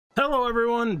Hello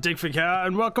everyone, DigFigCat,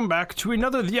 and welcome back to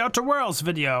another The Outer Worlds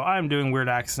video. I'm doing weird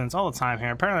accents all the time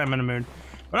here. Apparently I'm in a mood.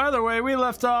 But either way, we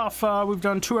left off, we've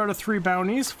done 2 out of 3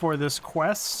 bounties for this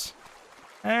quest.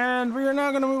 And we are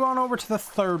now going to move on over to the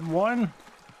 3rd one.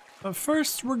 But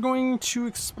first, we're going to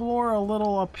explore a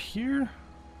little up here.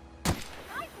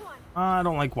 I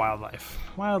don't like wildlife.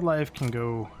 Wildlife can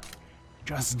go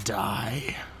just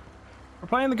die. We're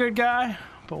playing the good guy,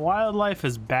 but wildlife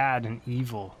is bad and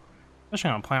evil.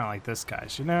 Especially on a planet like this,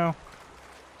 guys, you know?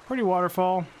 Pretty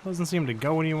waterfall. Doesn't seem to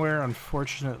go anywhere,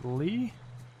 unfortunately.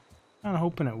 Kinda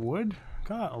hoping it would.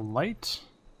 Got a light.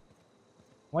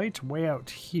 Light way out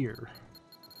here.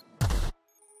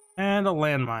 And a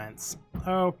landmines.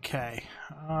 Okay.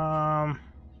 Apparently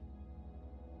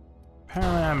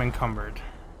I'm encumbered.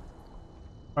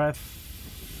 But I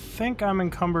think I'm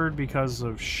encumbered because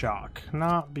of shock,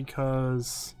 not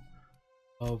because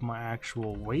of my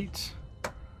actual weight.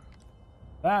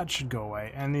 That should go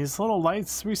away. And these little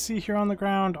lights we see here on the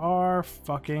ground are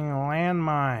fucking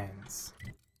landmines.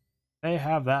 They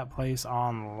have that place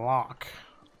on lock.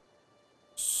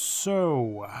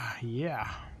 So, yeah.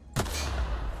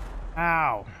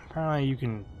 Ow. Apparently you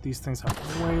can, these things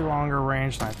have way longer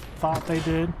range than I thought they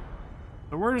did.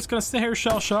 So we're just gonna stay here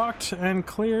shell-shocked and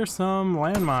clear some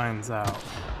landmines out.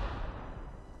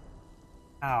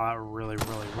 Ow, that really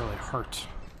hurt.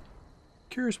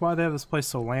 Curious why they have this place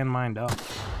so landmined up.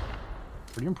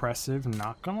 Pretty impressive,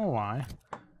 not gonna lie.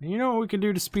 And you know what we could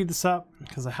do to speed this up?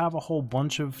 Because I have a whole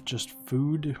bunch of just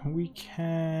food. We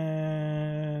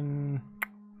can...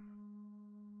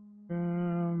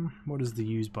 what is the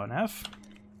use button? F?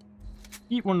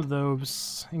 Eat one of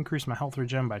those. Increase my health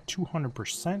regen by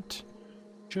 200%.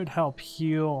 Should help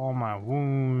heal all my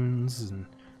wounds and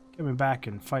get me back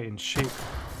in fighting shape.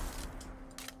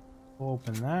 We'll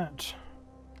open that.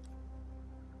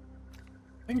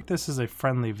 I think this is a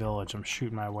friendly village I'm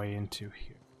shooting my way into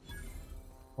here.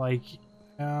 Like,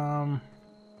 my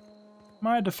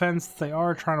defense, they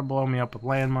are trying to blow me up with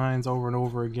landmines over and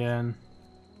over again.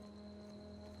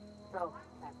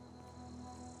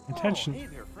 Intention. Hey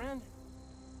there, friend.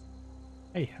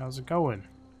 Hey, how's it going?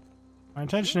 My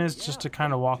intention is just to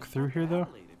kind of walk through here, though.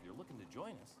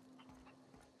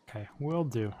 Okay, will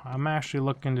do. I'm actually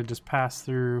looking to just pass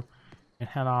through and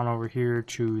head on over here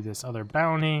to this other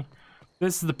bounty.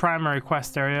 This is the primary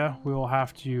quest area. We will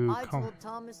have to I told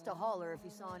Thomas to holler if he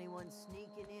saw anyone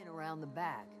sneaking in around the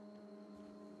back.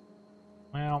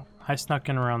 Well, I snuck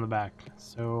in around the back,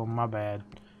 so my bad.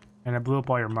 And I blew up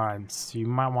all your mines, so you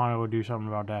might want to go do something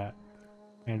about that.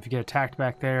 And if you get attacked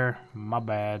back there, my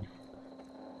bad.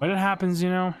 But it happens, you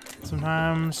know.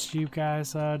 Sometimes you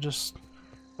guys just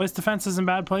place defenses in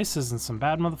bad places, and some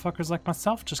bad motherfuckers like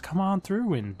myself just come on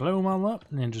through and blow them all up,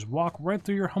 and then just walk right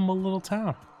through your humble little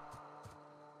town.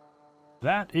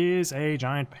 That is a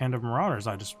giant band of marauders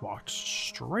I just walked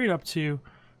straight up to.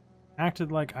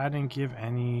 Acted like I didn't give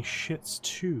any shits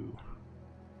to.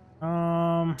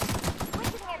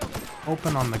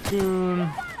 Open on the goon.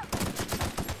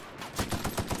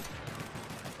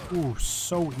 Ooh,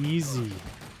 so easy.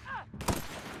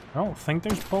 I don't think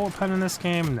there's bullet pen in this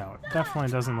game. No, it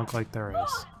definitely doesn't look like there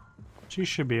is. She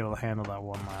should be able to handle that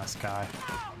one last guy.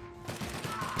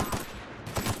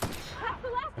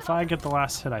 If I get the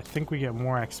last hit, I think we get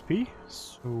more XP,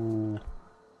 so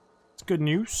it's good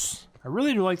news. I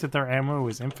really do like that their ammo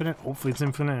is infinite. Hopefully it's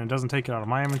infinite and it doesn't take it out of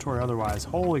my inventory otherwise.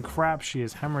 Holy crap, she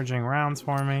is hemorrhaging rounds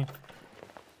for me.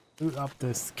 Loot up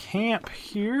this camp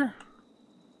here.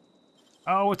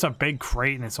 Oh, it's a big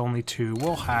crate and it's only 2.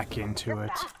 We'll hack into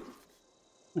it.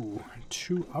 Ooh,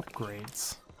 2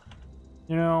 upgrades.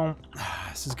 You know,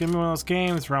 this is gonna be one of those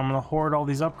games where I'm gonna hoard all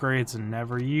these upgrades and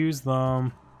never use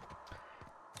them.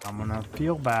 I'm gonna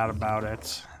feel bad about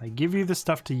it. They give you the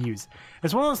stuff to use.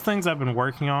 It's one of those things I've been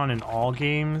working on in all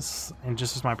games, and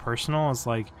just as my personal, is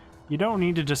like, you don't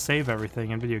need to just save everything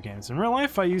in video games. In real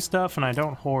life, I use stuff and I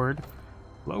don't hoard.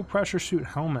 Low pressure suit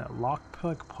helmet,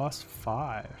 lockpick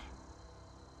 +5.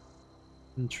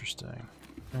 Interesting.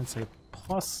 And it's a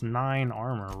 +9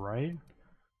 armor, right?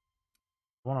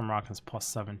 The one I'm rocking is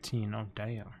 +17. Oh,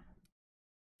 damn.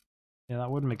 Yeah,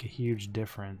 that would make a huge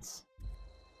difference.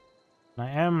 I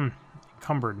am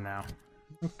encumbered now.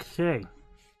 Okay.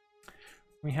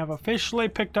 We have officially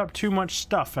picked up too much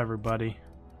stuff, everybody.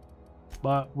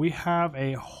 But we have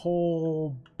a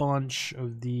whole bunch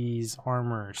of these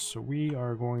armors. So we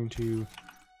are going to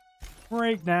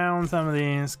break down some of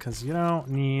these because you don't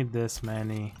need this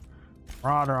many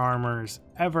Marauder armors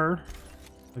ever.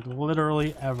 Like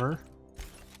literally ever.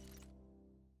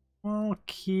 We'll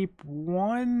keep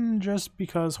one just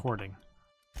because hoarding.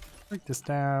 Break this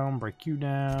down, break you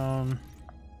down.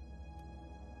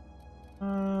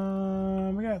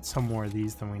 We got some more of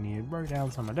these than we need. Break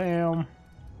down some of them.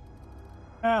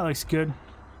 That looks good.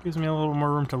 Gives me a little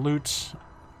more room to loot.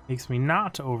 Makes me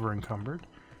not over encumbered.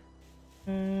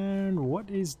 And what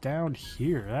is down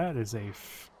here? That is a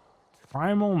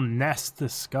primal nest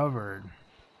discovered.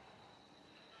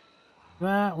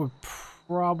 That would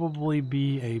probably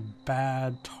be a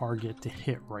bad target to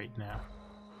hit right now.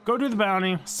 Go do the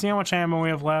bounty, see how much ammo we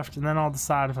have left, and then I'll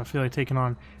decide if I feel like taking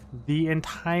on the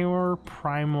entire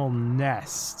primal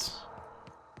nest.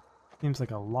 Seems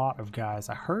like a lot of guys.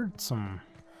 I heard some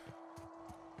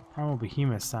primal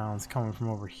behemoth sounds coming from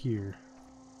over here.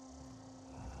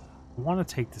 I want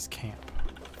to take this camp.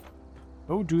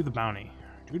 Go do the bounty.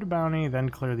 Do the bounty, then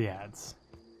clear the ads.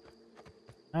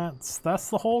 That's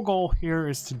the whole goal here,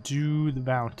 is to do the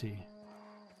bounty.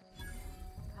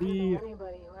 I don't know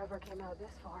anybody who ever came out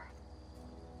this far.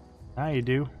 Now you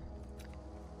do.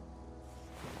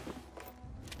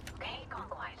 Okay, gone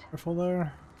quiet. Careful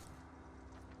there.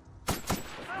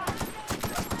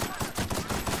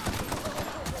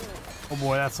 Oh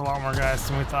boy, that's a lot more guys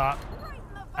than we thought.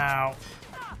 Ow.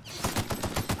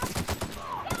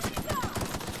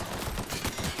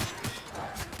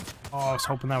 Oh, I was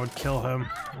hoping that would kill him.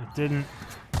 It didn't.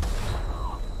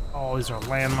 Oh, these are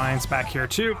landmines back here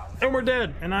too. And we're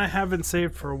dead. And I haven't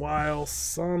saved for a while.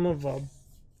 Son of a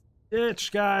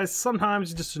bitch, guys. Sometimes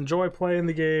you just enjoy playing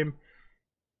the game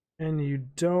and you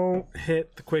don't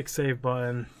hit the quick save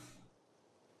button.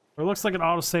 It looks like it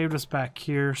auto-saved us back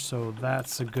here, so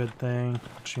that's a good thing.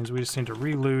 Which means we just need to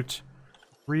re-loot,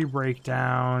 re-break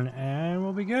down, and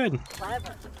we'll be good.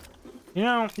 Clever. You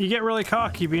know, you get really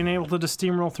cocky being able to just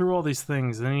steamroll through all these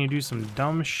things, and then you do some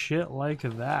dumb shit like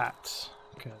that.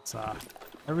 Because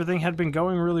everything had been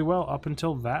going really well up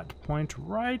until that point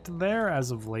right there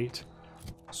as of late.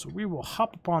 So we will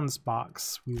hop up on this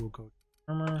box, we will go to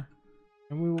armor,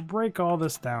 and we will break all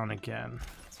this down again.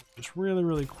 So just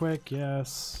really quick,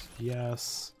 yes,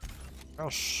 yes.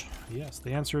 Gosh, yes,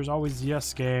 the answer is always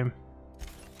yes, game.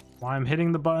 Why I'm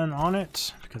hitting the button on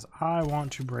it? Because I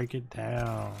want to break it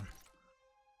down.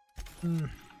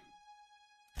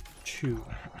 2.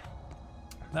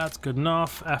 That's good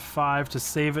enough. F5 to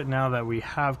save it now that we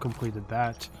have completed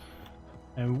that.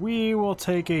 And we will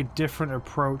take a different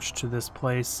approach to this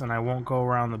place, and I won't go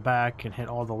around the back and hit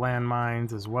all the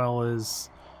landmines as well as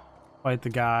fight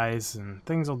the guys, and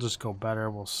things will just go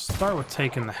better. We'll start with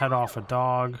taking the head off a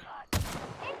dog.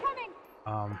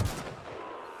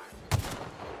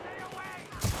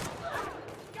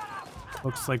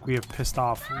 Looks like we have pissed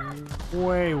off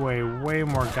way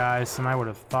more guys than I would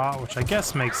have thought, which I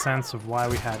guess makes sense of why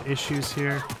we had issues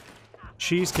here.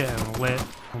 She's getting lit.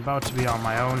 I'm about to be on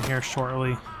my own here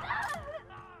shortly.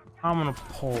 I'm gonna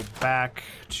pull back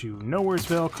to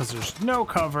Nowheresville because there's no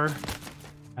cover.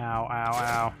 Ow, ow,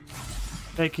 ow.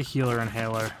 Take a healer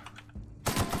inhaler.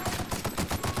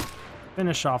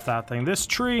 Finish off that thing. This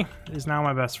tree is now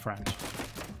my best friend.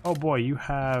 Oh boy, you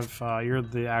have, you're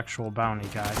the actual bounty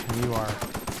guy, and you are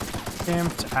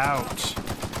pimped out.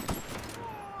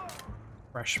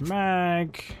 Fresh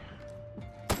mag.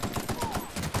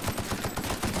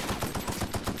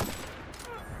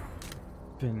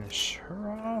 Finish her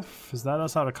off. Is that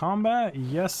us out of combat?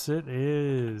 Yes, it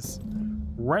is.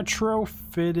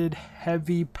 Retrofitted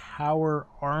heavy power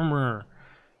armor.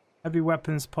 Heavy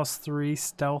weapons +3,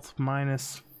 stealth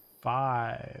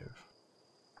 -5.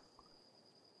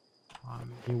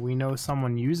 We know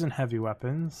someone using heavy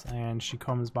weapons, and she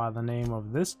comes by the name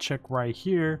of this chick right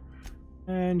here,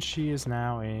 and she is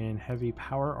now in heavy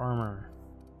power armor.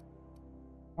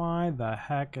 Why the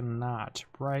heck not,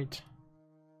 right?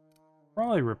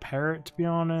 Probably repair it, to be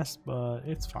honest, but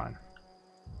it's fine.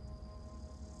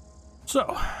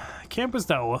 So, camp was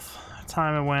dealt with.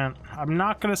 Time it went, I'm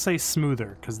not gonna say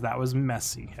smoother, because that was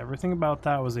messy. Everything about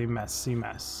that was a messy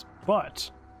mess,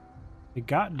 but it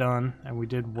got done, and we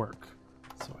did work.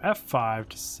 So F5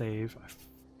 to save. I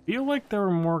feel like there were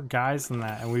more guys than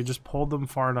that, and we just pulled them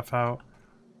far enough out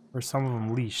where some of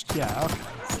them leashed. Yeah, okay.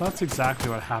 So that's exactly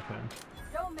what happened.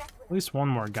 At least one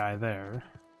more guy there.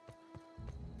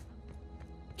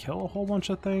 Kill a whole bunch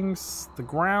of things. The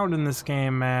ground in this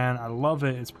game, man, I love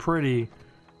it. It's pretty.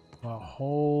 But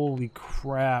holy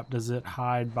crap, does it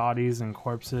hide bodies and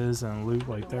corpses and loot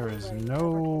like there is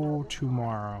no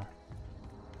tomorrow.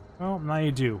 Well, now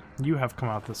you do. You have come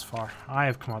out this far. I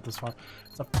have come out this far.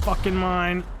 It's a fucking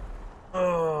mine.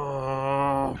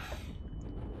 Oh.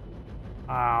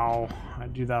 Ow. I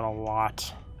do that a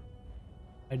lot.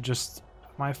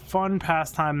 My fun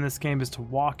pastime in this game is to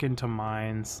walk into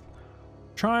mines,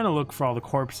 trying to look for all the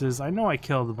corpses. I know I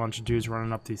killed a bunch of dudes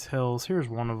running up these hills. Here's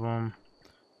one of them.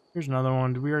 Here's another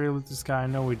one. Did we already loot this guy?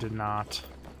 No, we did not.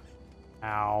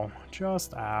 Ow.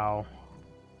 Just ow.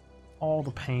 All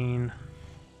the pain.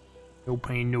 No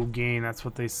pain, no gain. That's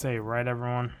what they say, right,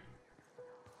 everyone?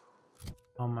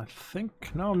 I think...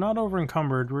 No, not over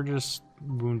encumbered. We're just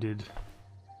wounded.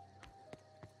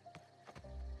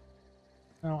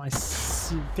 No, I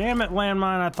see. Damn it,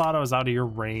 landmine. I thought I was out of your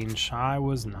range. I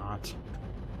was not.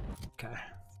 Okay.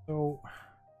 So...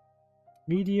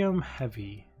 medium,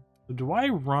 heavy. So do I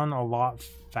run a lot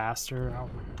faster?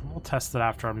 I'll test it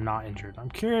after I'm not injured. I'm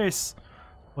curious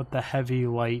what the heavy,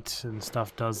 light, and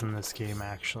stuff does in this game,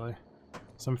 actually.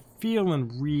 So I'm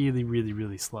feeling really, really,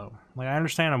 really slow. Like, I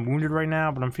understand I'm wounded right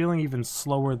now, but I'm feeling even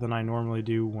slower than I normally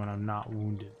do when I'm not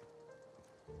wounded.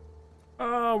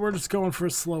 Oh, we're just going for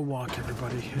a slow walk,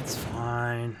 everybody. It's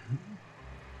fine.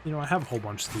 You know, I have a whole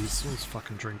bunch of these, so let's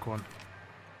fucking drink one.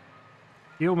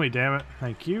 Heal me, damn it.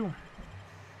 Thank you.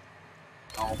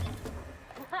 Oh.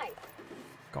 Nice.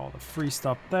 Got all the free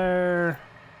stuff there.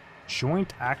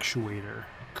 Joint actuator.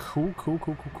 Cool, cool,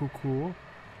 cool, cool, cool, cool.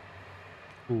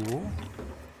 Cool.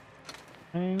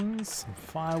 Things, some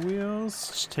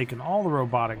flywheels. Just taking all the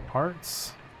robotic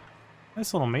parts.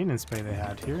 Nice little maintenance bay they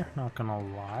had here, not gonna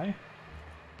lie.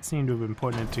 Seem to have been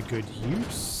putting it to good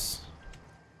use.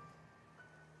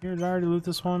 Here, did I already loot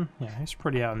this one? Yeah, he's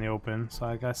pretty out in the open, so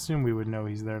I assume we would know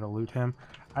he's there to loot him.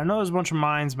 I know there's a bunch of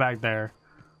mines back there.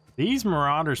 These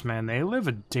marauders, man, they live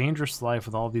a dangerous life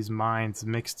with all these mines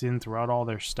mixed in throughout all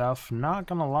their stuff. Not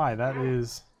gonna lie, that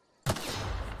is...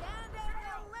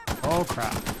 Oh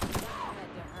crap.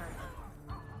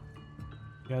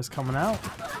 You guys coming out?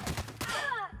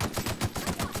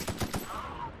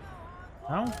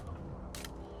 No?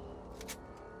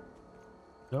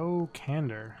 So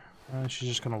candor. She's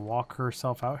just gonna walk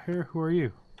herself out here? Who are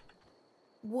you?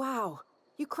 Wow.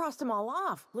 You crossed them all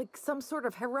off, like some sort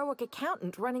of heroic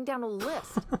accountant running down a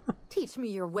list. Teach me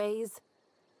your ways.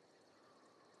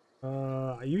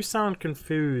 You sound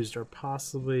confused or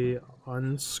possibly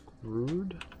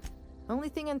unscrewed? Only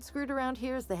thing unscrewed around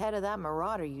here is the head of that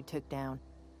marauder you took down.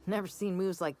 Never seen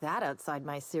moves like that outside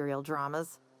my serial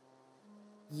dramas.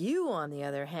 You, on the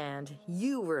other hand,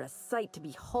 you were a sight to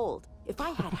behold. If I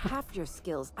had half your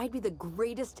skills, I'd be the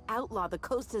greatest outlaw the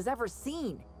coast has ever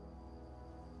seen.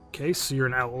 Okay, so you're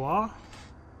an outlaw?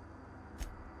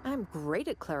 I'm great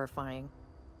at clarifying.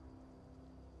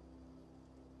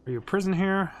 Are you a prison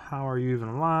here? How are you even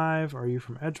alive? Are you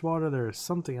from Edgewater? There is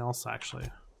something else, actually.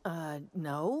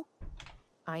 No.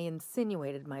 I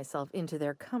insinuated myself into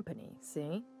their company,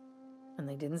 see? And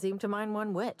they didn't seem to mind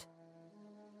one whit.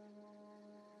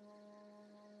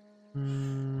 I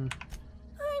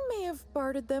may have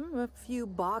bartered them a few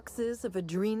boxes of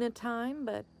Adrena time,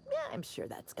 but yeah, I'm sure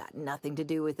that's got nothing to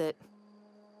do with it.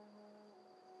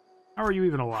 How are you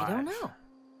even alive? I don't know.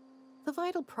 The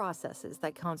vital processes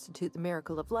that constitute the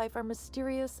miracle of life are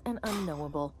mysterious and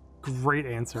unknowable. Great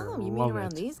answer. Oh, you mean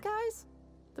around these guys?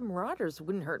 The Marauders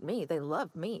wouldn't hurt me. They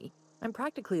love me. I'm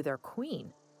practically their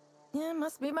queen. Yeah,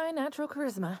 must be my natural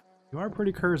charisma. You are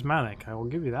pretty charismatic. I will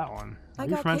give you that one. I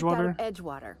got kicked out of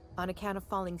Edgewater on account of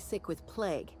falling sick with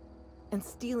plague and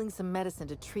stealing some medicine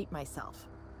to treat myself.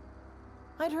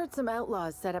 I'd heard some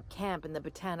outlaws set up camp in the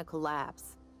botanical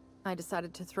labs. I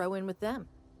decided to throw in with them,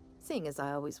 seeing as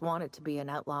I always wanted to be an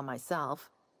outlaw myself.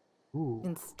 Ooh.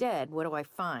 Instead, what do I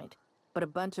find? But a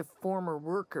bunch of former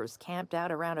workers camped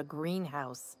out around a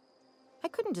greenhouse. I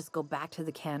couldn't just go back to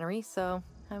the cannery, so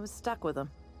I was stuck with them.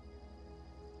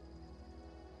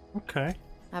 Okay.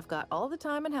 I've got all the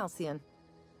time in Halcyon.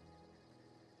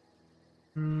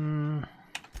 I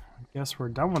guess we're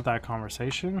done with that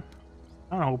conversation.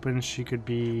 I'm hoping she could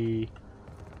be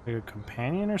like a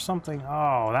companion or something.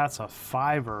 Oh, that's a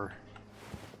 $5.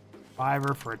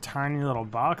 $5 for a tiny little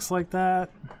box like that.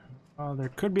 Oh, there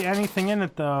could be anything in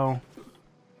it though.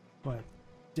 But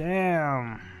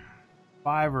damn,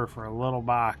 $5 for a little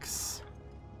box.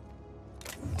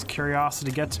 Does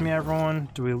curiosity get to me, everyone?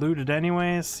 Do we loot it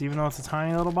anyways, even though it's a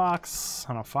tiny little box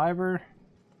on a $5?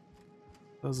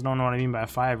 Those don't know what I mean by a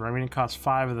 $5. I mean, it costs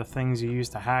 5 of the things you use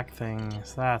to hack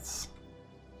things. That's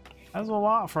a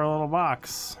lot for a little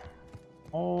box.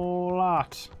 Whole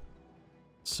lot.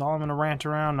 So all I'm gonna rant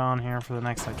around on here for the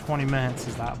next like 20 minutes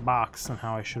is that box and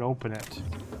how I should open it.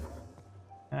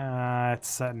 It's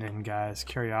setting in, guys.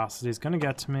 Curiosity is gonna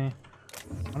get to me.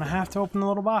 I'm gonna have to open the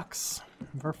little box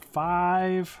for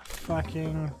 5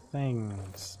 fucking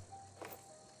things.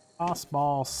 Boss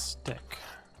ball stick.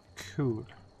 Cool.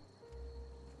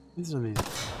 These are these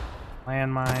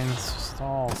landmines just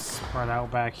all spread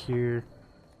out back here.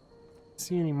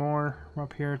 See any more from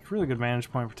up here? It's a really good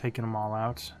vantage point for taking them all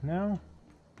out. No?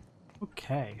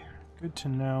 Okay. Good to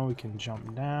know. We can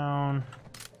jump down.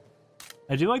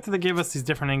 I do like that they gave us these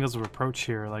different angles of approach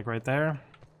here, like right there.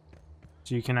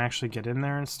 So you can actually get in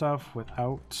there and stuff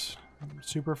without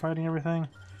super fighting everything.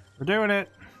 We're doing it.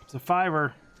 It's a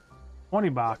 $5, 20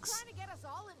 bucks. Trying to get us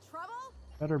all in trouble?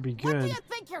 Better be What do good. you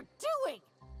think you're doing?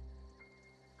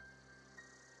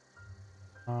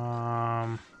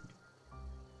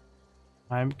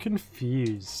 I'm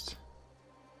confused.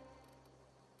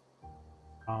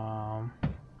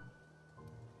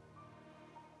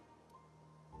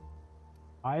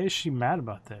 Why is she mad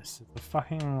about this? It's a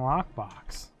fucking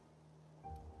lockbox.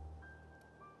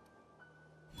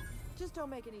 Just don't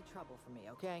make any trouble for me,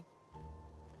 okay?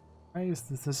 Why is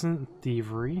this? This isn't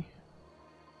thievery.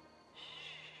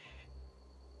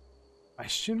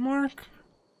 Question mark?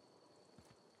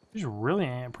 She's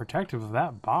really protective of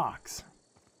that box.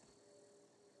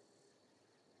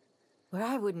 What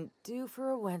I wouldn't do for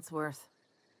a Wentworth.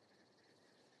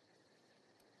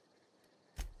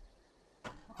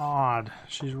 Odd.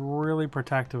 She's really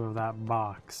protective of that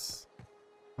box.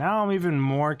 Now I'm even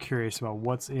more curious about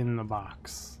what's in the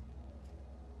box.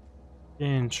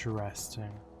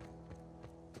 Interesting.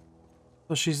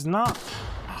 So she's not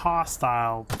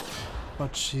hostile,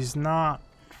 but she's not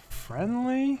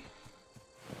friendly?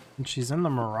 And she's in the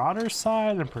Marauder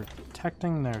side and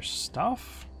protecting their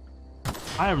stuff?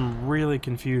 I am really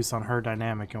confused on her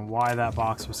dynamic and why that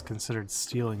box was considered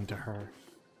stealing to her.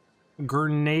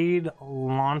 Grenade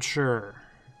launcher.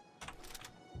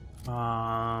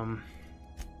 Can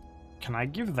I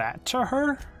give that to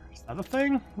her? Is that a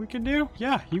thing we can do?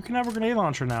 Yeah, you can have a grenade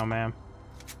launcher now, ma'am.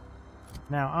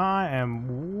 Now I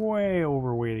am way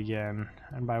overweight again.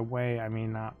 And by way, I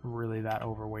mean not really that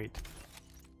overweight.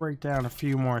 Break down a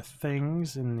few more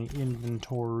things in the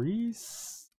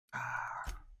inventories.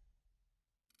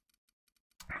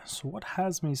 So what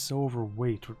has me so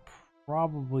overweight would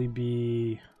probably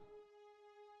be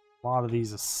a lot of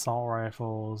these assault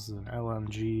rifles and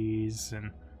LMGs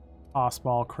and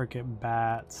tossball cricket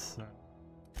bats.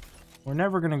 We're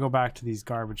never going to go back to these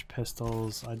garbage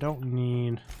pistols. I don't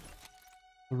need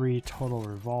 3 total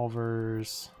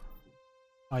revolvers.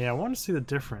 Oh yeah, I want to see the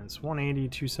difference. 180,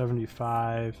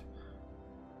 275.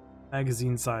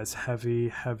 Magazine size heavy.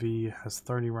 Heavy has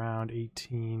 30 round,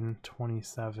 18,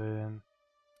 27.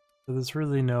 So there's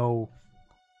really no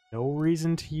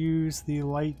reason to use the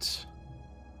light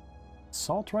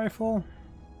assault rifle.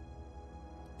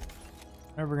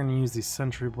 Never gonna use these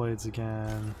sentry blades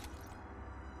again.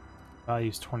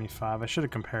 Value's 25. I should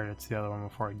have compared it to the other one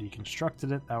before I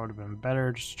deconstructed it. That would have been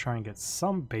better, just to try and get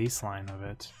some baseline of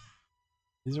it.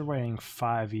 These are weighing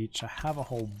 5 each. I have a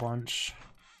whole bunch.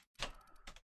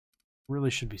 Really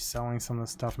should be selling some of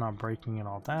this stuff, not breaking it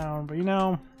all down. But you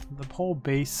know, the whole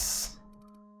base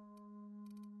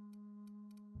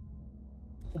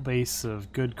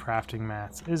of good crafting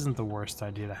mats isn't the worst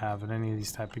idea to have in any of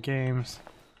these type of games.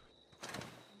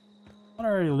 I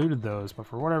already looted those, but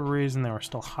for whatever reason they were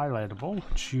still highlightable,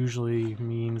 which usually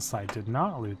means I did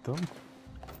not loot them.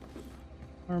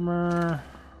 Armor.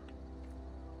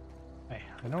 Hey,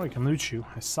 I know I can loot you.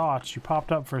 I saw it. You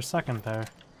popped up for a second there.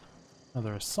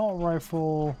 Another assault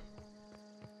rifle.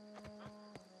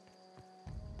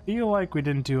 Feel like we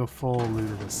didn't do a full loot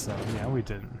of this set. Yeah, we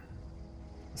didn't.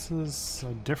 This is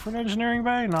a different engineering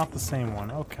bay? Not the same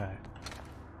one. Okay.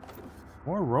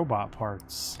 More robot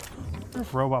parts. I wonder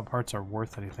if robot parts are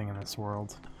worth anything in this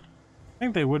world. I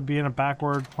think they would be in a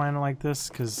backward planet like this,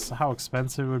 because how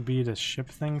expensive it would be to ship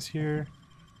things here.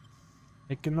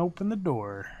 It can open the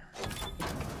door.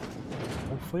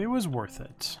 Hopefully it was worth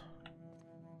it.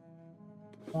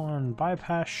 One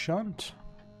bypass shunt.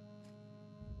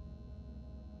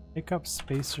 Pick up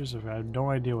spacers. I have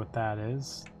no idea what that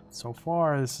is. So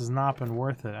far, this has not been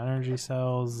worth it. Energy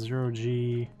cells,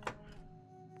 0G.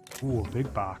 Ooh, a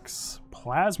big box.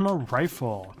 Plasma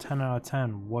rifle, 10 out of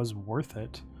 10 was worth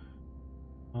it.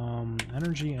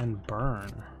 Energy and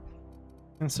burn.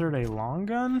 Considered a long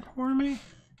gun for me? Is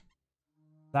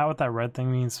that what that red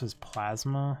thing means? Was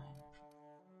plasma?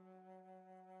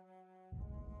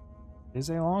 It is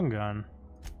a long gun.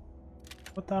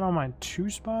 Put that on my 2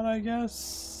 spot, I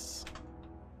guess.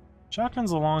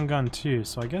 Shotgun's a long gun too,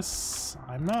 so I guess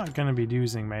I'm not gonna be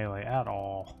using melee at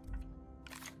all.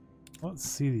 Let's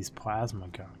see these plasma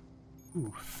guns.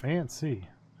 Ooh, fancy.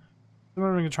 I'm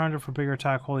gonna try and do for bigger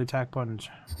attack, holy attack button.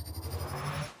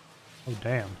 Oh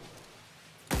damn.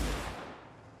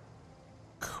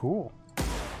 Cool.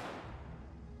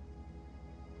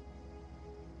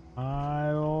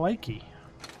 I likey.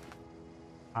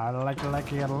 I like a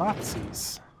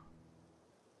lotsies.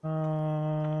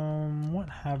 What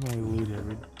haven't we looted?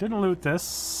 We didn't loot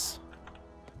this.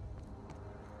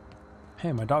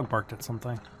 Hey, my dog barked at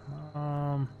something.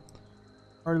 Already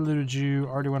looted you,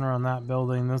 already went around that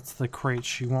building. That's the crate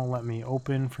she won't let me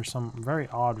open for some very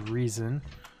odd reason.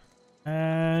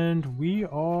 And we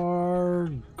are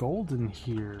golden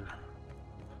here.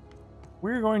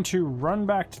 We're going to run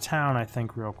back to town, I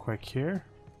think, real quick here.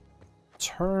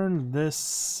 Turn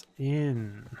this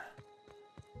in.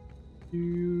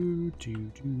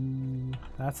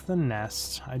 That's the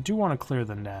nest. I do want to clear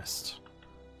the nest.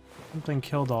 Something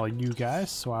killed all you guys,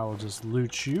 so I will just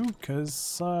loot you,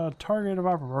 because target of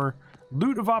or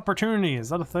loot of opportunity, is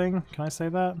that a thing? Can I say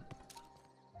that?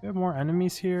 We have more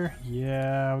enemies here?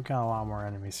 Yeah, we got a lot more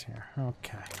enemies here.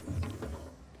 Okay.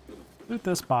 Loot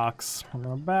this box. I'm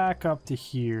gonna back up to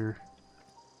here.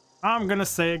 I'm gonna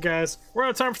say it, guys. We're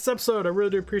out of time for this episode. I really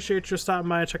do appreciate you stopping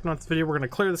by and checking out this video. We're gonna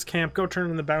clear this camp, go turn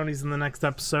in the bounties in the next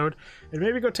episode, and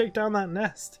maybe go take down that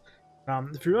nest.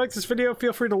 If you like this video,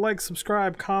 feel free to like,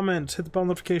 subscribe, comment, hit the bell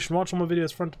notification, watch all my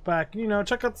videos front to back. You know,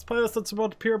 check out this playlist that's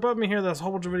about to appear above me here. There's a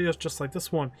whole bunch of videos just like this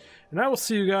one. And I will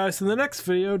see you guys in the next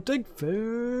video.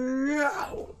 Digfoo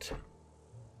out.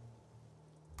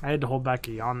 I had to hold back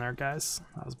a yawn there, guys.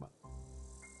 That was my...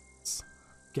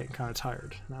 getting kind of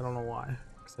tired. And I don't know why,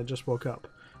 because I just woke up.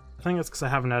 I think it's because I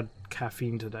haven't had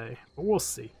caffeine today, but we'll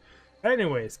see.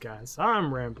 Anyways, guys,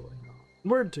 I'm rambling on.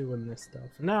 We're doing this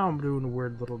stuff. Now I'm doing a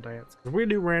weird little dance. We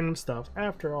do random stuff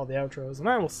after all the outros, and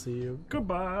I will see you.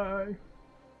 Goodbye.